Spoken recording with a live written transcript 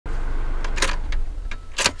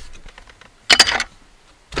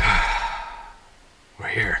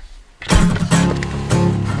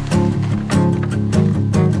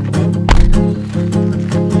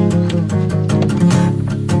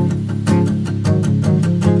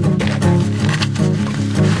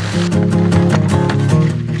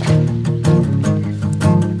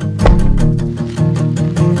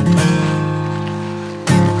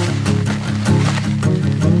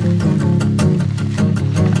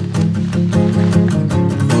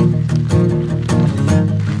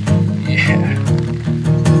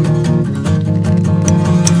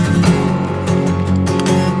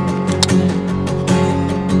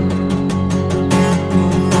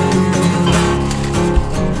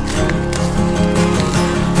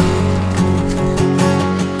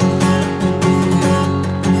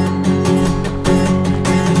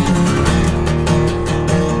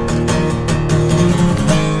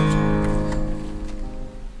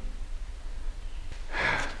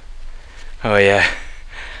Oh yeah,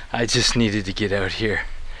 I just needed to get out here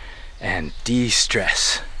and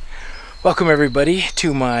de-stress. Welcome everybody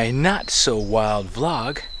to my not so wild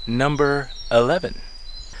vlog number 11.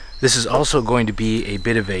 This is also going to be a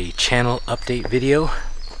bit of a channel update video,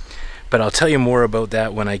 but I'll tell you more about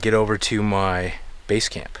that when I get over to my base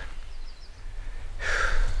camp.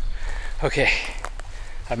 Okay,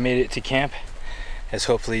 I've made it to camp, as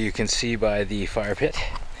hopefully you can see by the fire pit.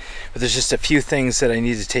 But there's just a few things that I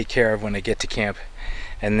need to take care of when I get to camp,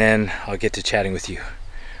 and then I'll get to chatting with you.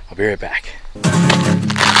 I'll be right back.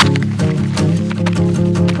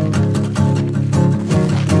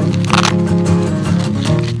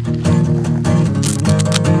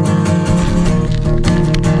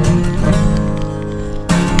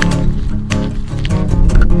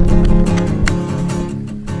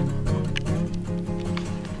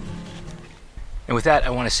 And with that, I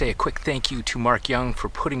want to say a quick thank you to Mark Young for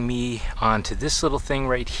putting me onto this little thing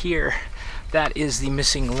right here. That is the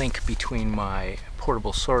missing link between my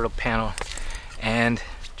portable solar panel and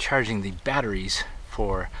charging the batteries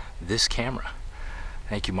for this camera.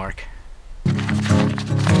 Thank you, Mark.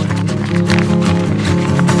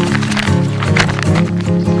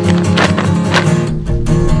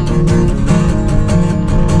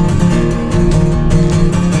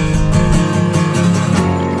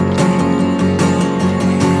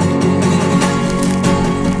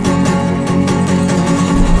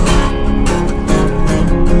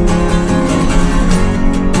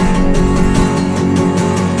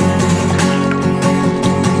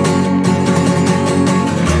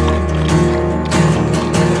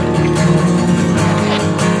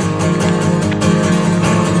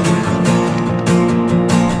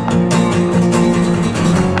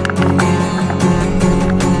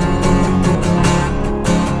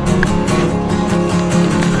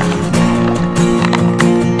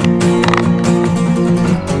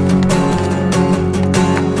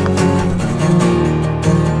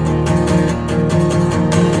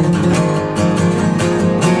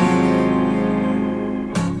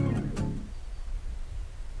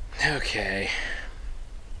 Okay,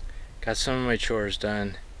 got some of my chores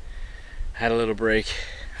done, had a little break.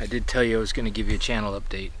 I did tell you I was going to give you a channel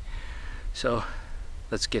update, so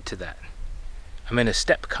let's get to that. I'm in a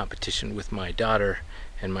step competition with my daughter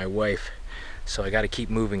and my wife, so I got to keep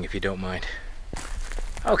moving if you don't mind.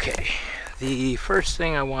 Okay, the first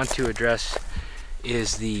thing I want to address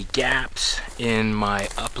is the gaps in my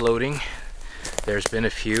uploading. There's been a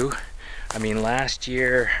few. I mean, last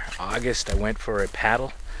year, August, I went for a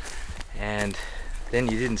paddle, and then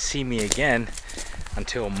you didn't see me again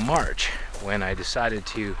until March, when I decided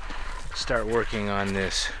to start working on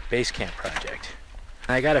this Basecamp project.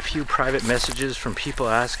 I got a few private messages from people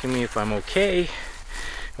asking me if I'm okay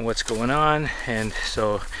and what's going on, and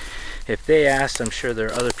so if they asked, I'm sure there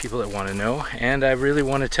are other people that want to know, and I really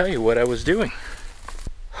want to tell you what I was doing.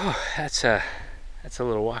 Oh, that's a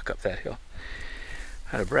little walk up that hill.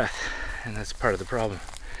 Out of breath, and that's part of the problem.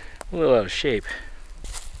 A little out of shape.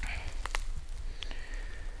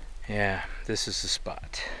 Yeah, this is the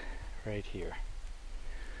spot right here.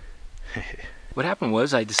 What happened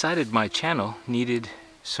was I decided my channel needed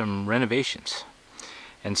some renovations,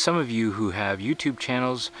 and some of you who have YouTube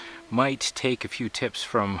channels might take a few tips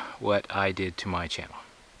from what I did to my channel.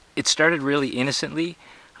 It started really innocently.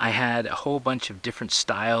 I had a whole bunch of different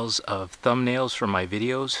styles of thumbnails for my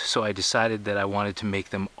videos, so I decided that I wanted to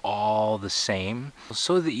make them all the same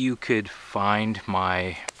so that you could find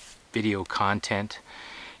my video content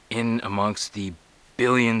in amongst the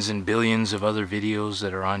billions and billions of other videos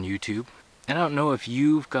that are on YouTube. And I don't know if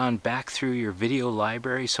you've gone back through your video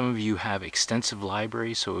library. Some of you have extensive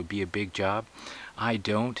libraries, so it would be a big job. I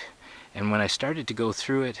don't. And when I started to go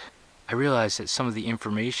through it, I realized that some of the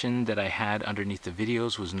information that I had underneath the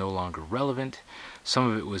videos was no longer relevant.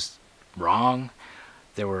 Some of it was wrong.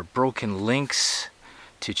 There were broken links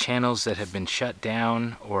to channels that had been shut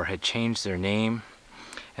down or had changed their name.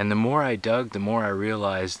 And the more I dug, the more I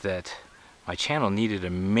realized that my channel needed a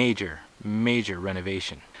major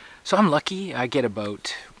renovation. So I'm lucky. I get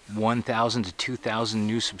about 1,000 to 2,000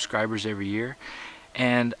 new subscribers every year.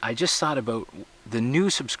 And I just thought about the new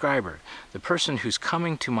subscriber, the person who's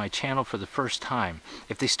coming to my channel for the first time.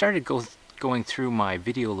 If they started going through my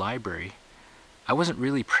video library, I wasn't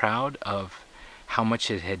really proud of how much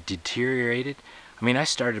it had deteriorated. I mean, I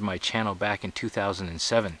started my channel back in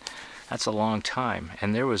 2007. That's a long time,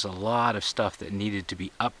 and there was a lot of stuff that needed to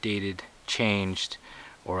be updated, changed,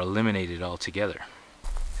 or eliminated altogether.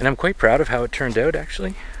 And I'm quite proud of how it turned out,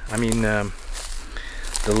 actually. I mean, the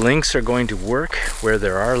links are going to work where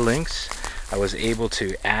there are links. I was able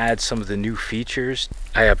to add some of the new features.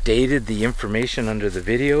 I updated the information under the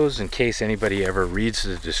videos in case anybody ever reads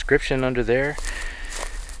the description under there.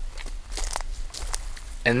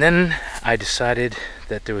 And then I decided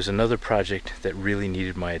that there was another project that really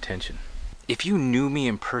needed my attention. If you knew me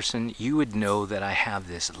in person, you would know that I have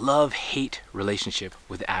this love-hate relationship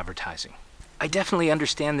with advertising. I definitely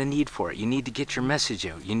understand the need for it. You need to get your message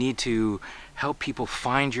out. You need to help people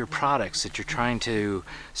find your products that you're trying to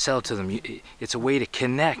sell to them. It's a way to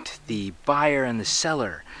connect the buyer and the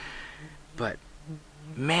seller. But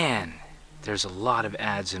man, there's a lot of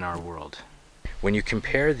ads in our world. When you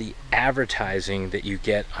compare the advertising that you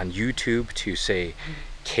get on YouTube to, say,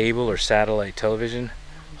 cable or satellite television,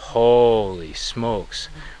 holy smokes,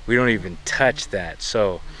 we don't even touch that.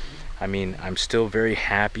 So I mean, I'm still very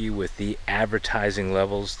happy with the advertising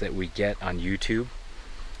levels that we get on YouTube.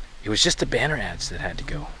 It was just the banner ads that had to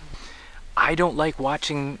go. I don't like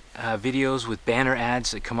watching videos with banner ads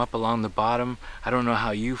that come up along the bottom. I don't know how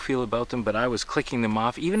you feel about them, but I was clicking them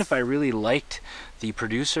off. Even if I really liked the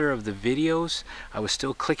producer of the videos, I was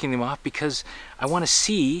still clicking them off because I want to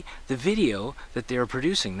see the video that they were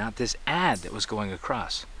producing, not this ad that was going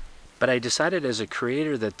across. But I decided as a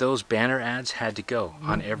creator that those banner ads had to go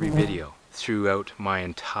on every video throughout my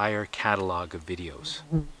entire catalog of videos.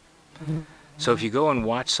 So if you go and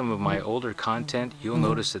watch some of my older content, you'll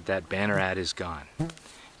notice that that banner ad is gone.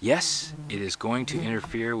 Yes, it is going to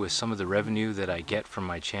interfere with some of the revenue that I get from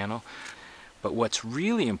my channel, but what's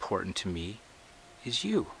really important to me is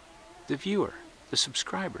you, the viewer, the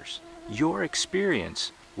subscribers, your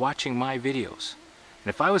experience watching my videos. And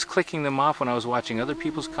if I was clicking them off when I was watching other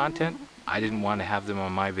people's content, I didn't want to have them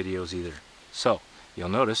on my videos either. So you'll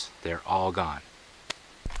notice they're all gone.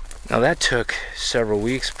 Now that took several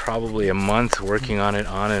weeks, probably a month working on it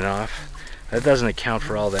on and off. That doesn't account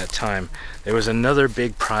for all that time. There was another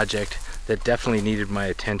big project that definitely needed my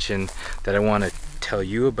attention that I want to tell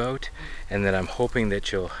you about and that I'm hoping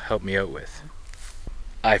that you'll help me out with.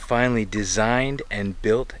 I finally designed and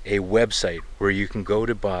built a website where you can go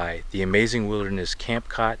to buy the Amazing Wilderness Camp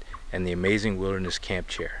Cot and the Amazing Wilderness Camp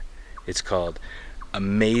Chair. It's called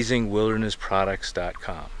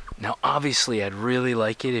AmazingWildernessProducts.com. Now obviously I'd really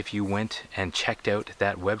like it if you went and checked out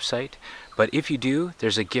that website, but if you do,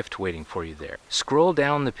 there's a gift waiting for you there. Scroll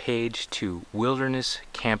down the page to Wilderness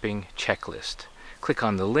Camping Checklist. Click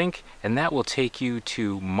on the link and that will take you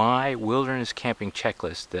to my wilderness camping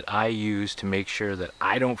checklist that I use to make sure that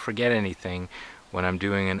I don't forget anything when I'm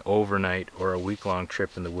doing an overnight or a week-long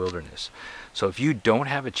trip in the wilderness. So if you don't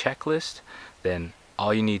have a checklist, then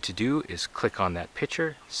all you need to do is click on that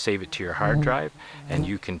picture, save it to your hard drive, and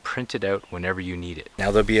you can print it out whenever you need it.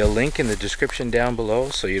 Now there'll be a link in the description down below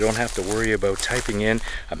so you don't have to worry about typing in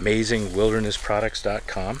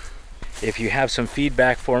AmazingWildernessProducts.com. If you have some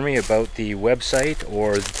feedback for me about the website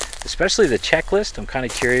or especially the checklist, I'm kind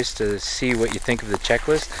of curious to see what you think of the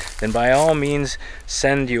checklist, then by all means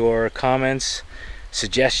send your comments,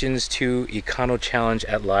 suggestions to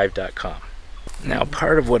EconoChallenge@live.com. Now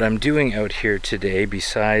part of what I'm doing out here today,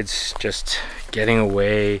 besides just getting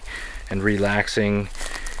away and relaxing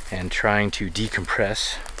and trying to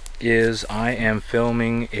decompress, is I am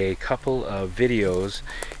filming a couple of videos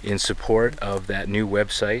in support of that new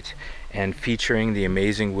website and featuring the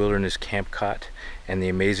Amazing Wilderness Camp Cot and the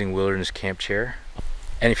Amazing Wilderness Camp Chair.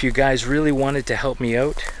 And if you guys really wanted to help me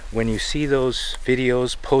out, when you see those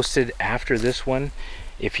videos posted after this one,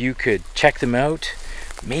 if you could check them out,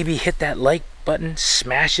 maybe hit that like button,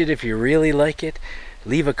 smash it if you really like it,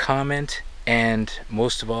 leave a comment, and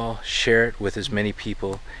most of all, share it with as many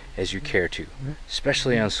people as you care to,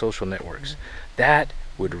 especially on social networks. That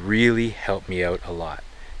would really help me out a lot,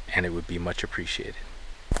 and it would be much appreciated.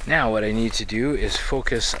 Now what I need to do is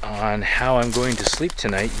focus on how I'm going to sleep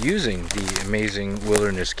tonight using the Amazing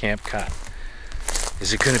Wilderness Camp Cot.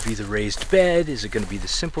 Is it going to be the raised bed? Is it going to be the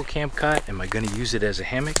simple camp cot? Am I going to use it as a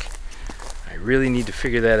hammock? I really need to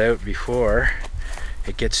figure that out before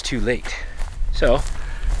it gets too late. So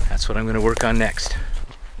that's what I'm going to work on next.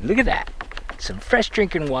 Look at that! Some fresh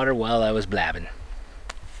drinking water while I was blabbing.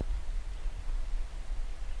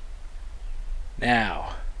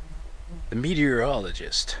 Now, the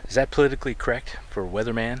meteorologist. Is that politically correct for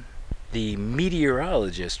weatherman? The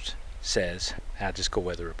meteorologist says, just go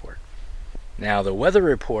weather report. Now the weather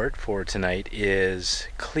report for tonight is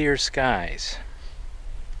clear skies.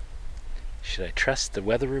 Should I trust the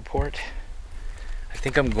weather report? I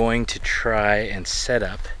think I'm going to try and set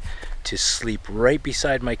up to sleep right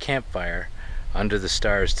beside my campfire under the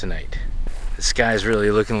stars tonight. The sky's really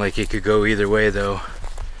looking like it could go either way though.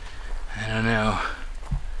 I don't know.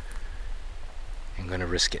 I'm gonna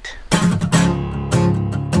risk it.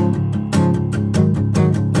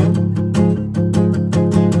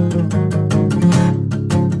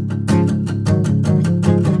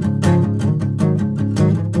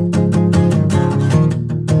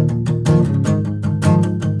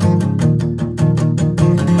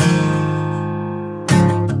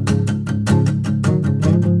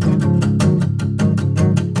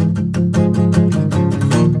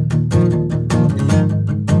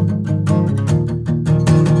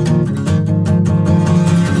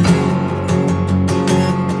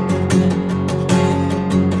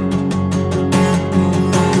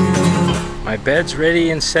 My bed's ready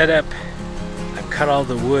and set up. I've cut all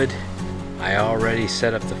the wood. I already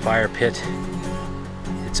set up the fire pit.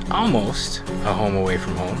 It's almost a home away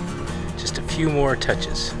from home. Just a few more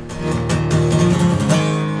touches.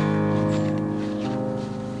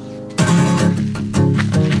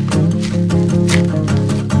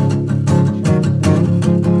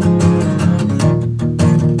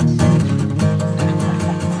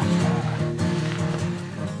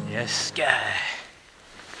 Yes, guy.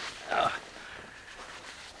 Oh.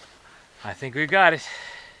 I think we got it.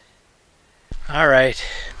 All right,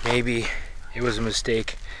 maybe it was a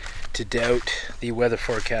mistake to doubt the weather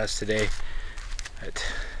forecast today.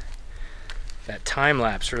 That time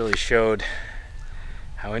lapse really showed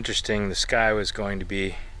how interesting the sky was going to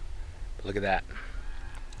be. But look at that.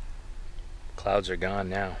 Clouds are gone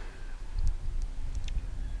now.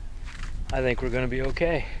 I think we're going to be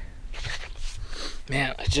okay.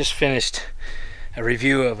 Man, I just finished a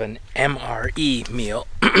review of an MRE meal.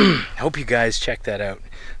 I hope you guys check that out.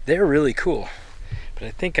 They're really cool. But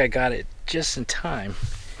I think I got it just in time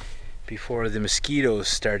before the mosquitoes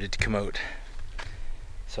started to come out.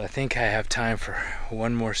 So I think I have time for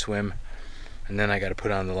one more swim, and then I got to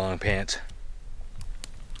put on the long pants.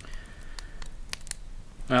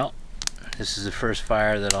 Well, this is the first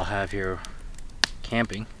fire that I'll have here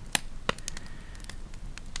camping.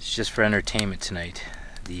 It's just for entertainment tonight.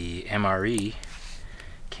 The MRE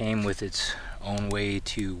came with its own way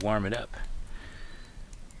to warm it up.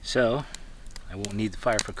 So I won't need the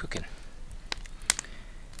fire for cooking.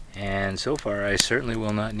 And so far I certainly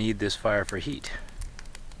will not need this fire for heat.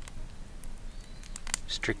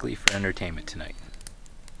 Strictly for entertainment tonight.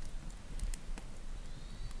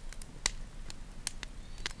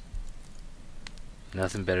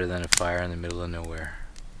 Nothing better than a fire in the middle of nowhere.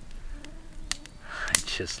 I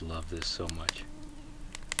just love this so much.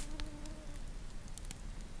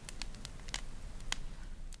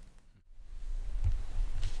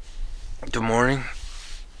 Good morning.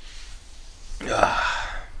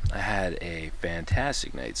 I had a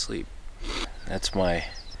fantastic night's sleep. That's my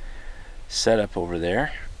setup over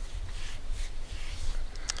there.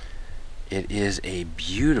 It is a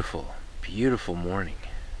beautiful, beautiful morning.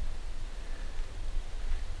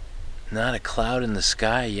 Not a cloud in the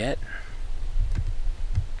sky yet.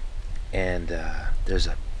 And there's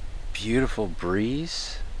a beautiful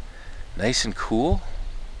breeze. Nice and cool.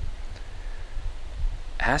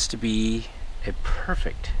 Has to be a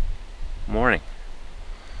perfect morning.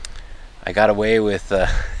 I got away with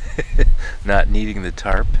not needing the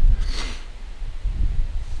tarp.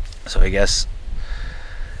 So I guess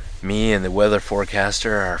me and the weather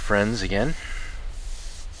forecaster are friends again.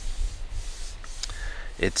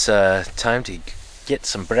 It's time to get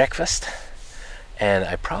some breakfast, and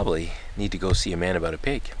I probably need to go see a man about a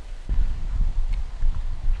pig.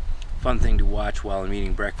 Fun thing to watch while I'm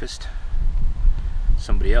eating breakfast.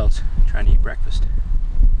 Somebody else trying to eat breakfast.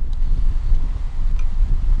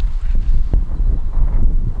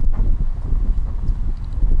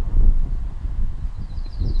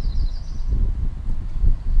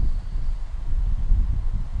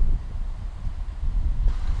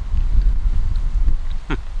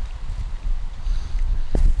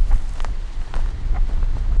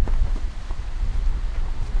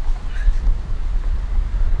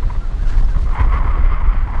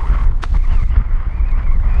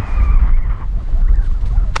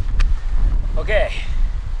 Okay,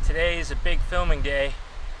 today is a big filming day,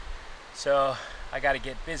 so I gotta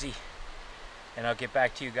get busy, and I'll get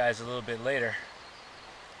back to you guys a little bit later.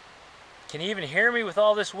 Can you even hear me with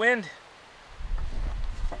all this wind?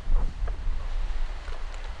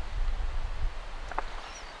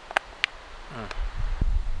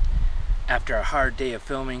 After a hard day of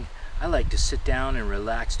filming, I like to sit down and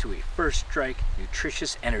relax to a First Strike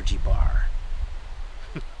nutritious energy bar.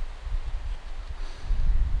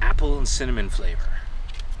 Apple and cinnamon flavor.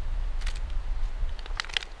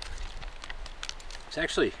 It's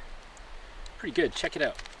actually pretty good. Check it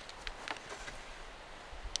out.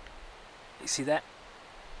 You see that?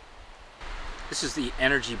 This is the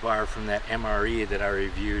energy bar from that MRE that I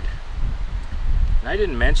reviewed. And I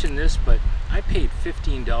didn't mention this, but I paid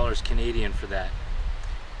 $15 Canadian for that.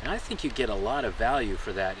 And I think you get a lot of value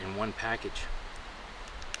for that in one package.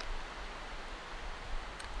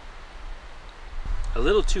 A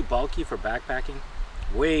little too bulky for backpacking,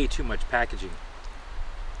 way too much packaging.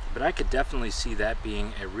 But I could definitely see that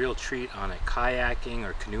being a real treat on a kayaking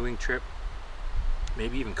or canoeing trip,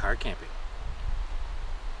 maybe even car camping.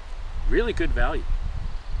 Really good value.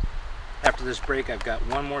 After this break, I've got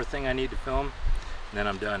one more thing I need to film, and then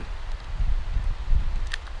I'm done.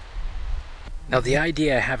 Now the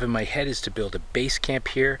idea I have in my head is to build a base camp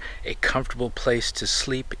here, a comfortable place to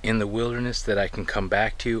sleep in the wilderness that I can come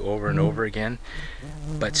back to over and over again,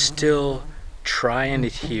 but still try and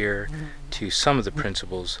adhere to some of the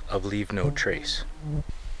principles of leave no trace.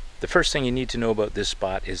 The first thing you need to know about this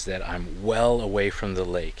spot is that I'm well away from the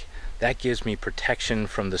lake. That gives me protection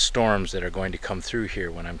from the storms that are going to come through here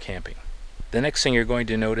when I'm camping. The next thing you're going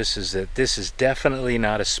to notice is that this is definitely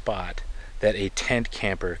not a spot that a tent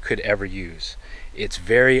camper could ever use. It's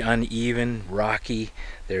very uneven, rocky.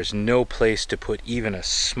 There's no place to put even a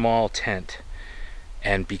small tent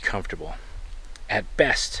and be comfortable. At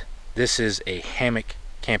best, this is a hammock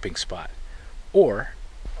camping spot, or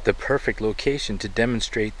the perfect location to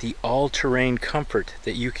demonstrate the all-terrain comfort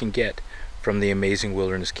that you can get from the amazing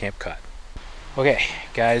wilderness camp cot. Okay,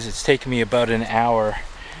 guys, it's taken me about an hour,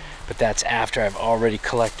 but that's after I've already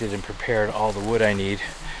collected and prepared all the wood I need.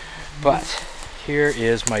 But here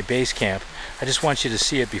is my base camp. I just want you to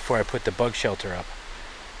see it before I put the bug shelter up.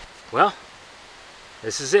 Well,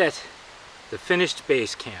 this is it, the finished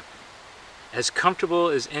base camp. As comfortable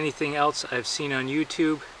as anything else I've seen on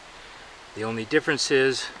YouTube. The only difference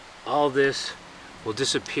is all this will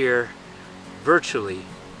disappear virtually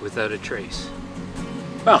without a trace.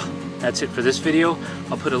 Well, that's it for this video.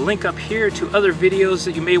 I'll put a link up here to other videos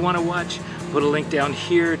that you may want to watch. Put a link down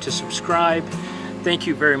here to subscribe. Thank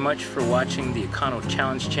you very much for watching the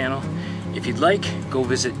EconoChallenge channel. If you'd like, go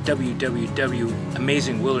visit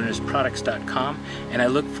www.amazingwildernessproducts.com, and I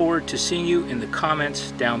look forward to seeing you in the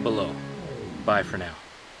comments down below. Bye for now.